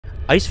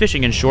Ice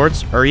fishing in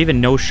shorts, or even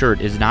no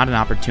shirt, is not an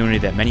opportunity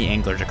that many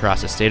anglers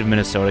across the state of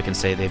Minnesota can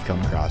say they've come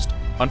across.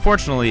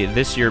 Unfortunately,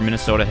 this year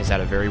Minnesota has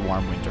had a very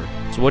warm winter.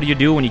 So what do you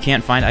do when you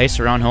can't find ice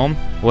around home?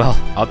 Well,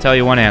 I'll tell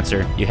you one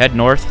answer. You head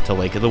north to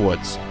Lake of the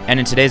Woods. And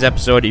in today's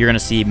episode, you're going to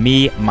see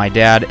me, my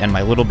dad, and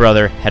my little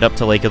brother head up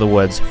to Lake of the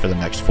Woods for the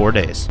next 4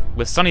 days.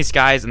 With sunny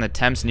skies and the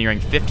temps nearing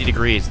 50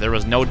 degrees, there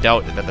was no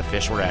doubt that the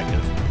fish were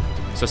active.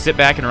 So sit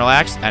back and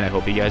relax, and I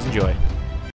hope you guys enjoy.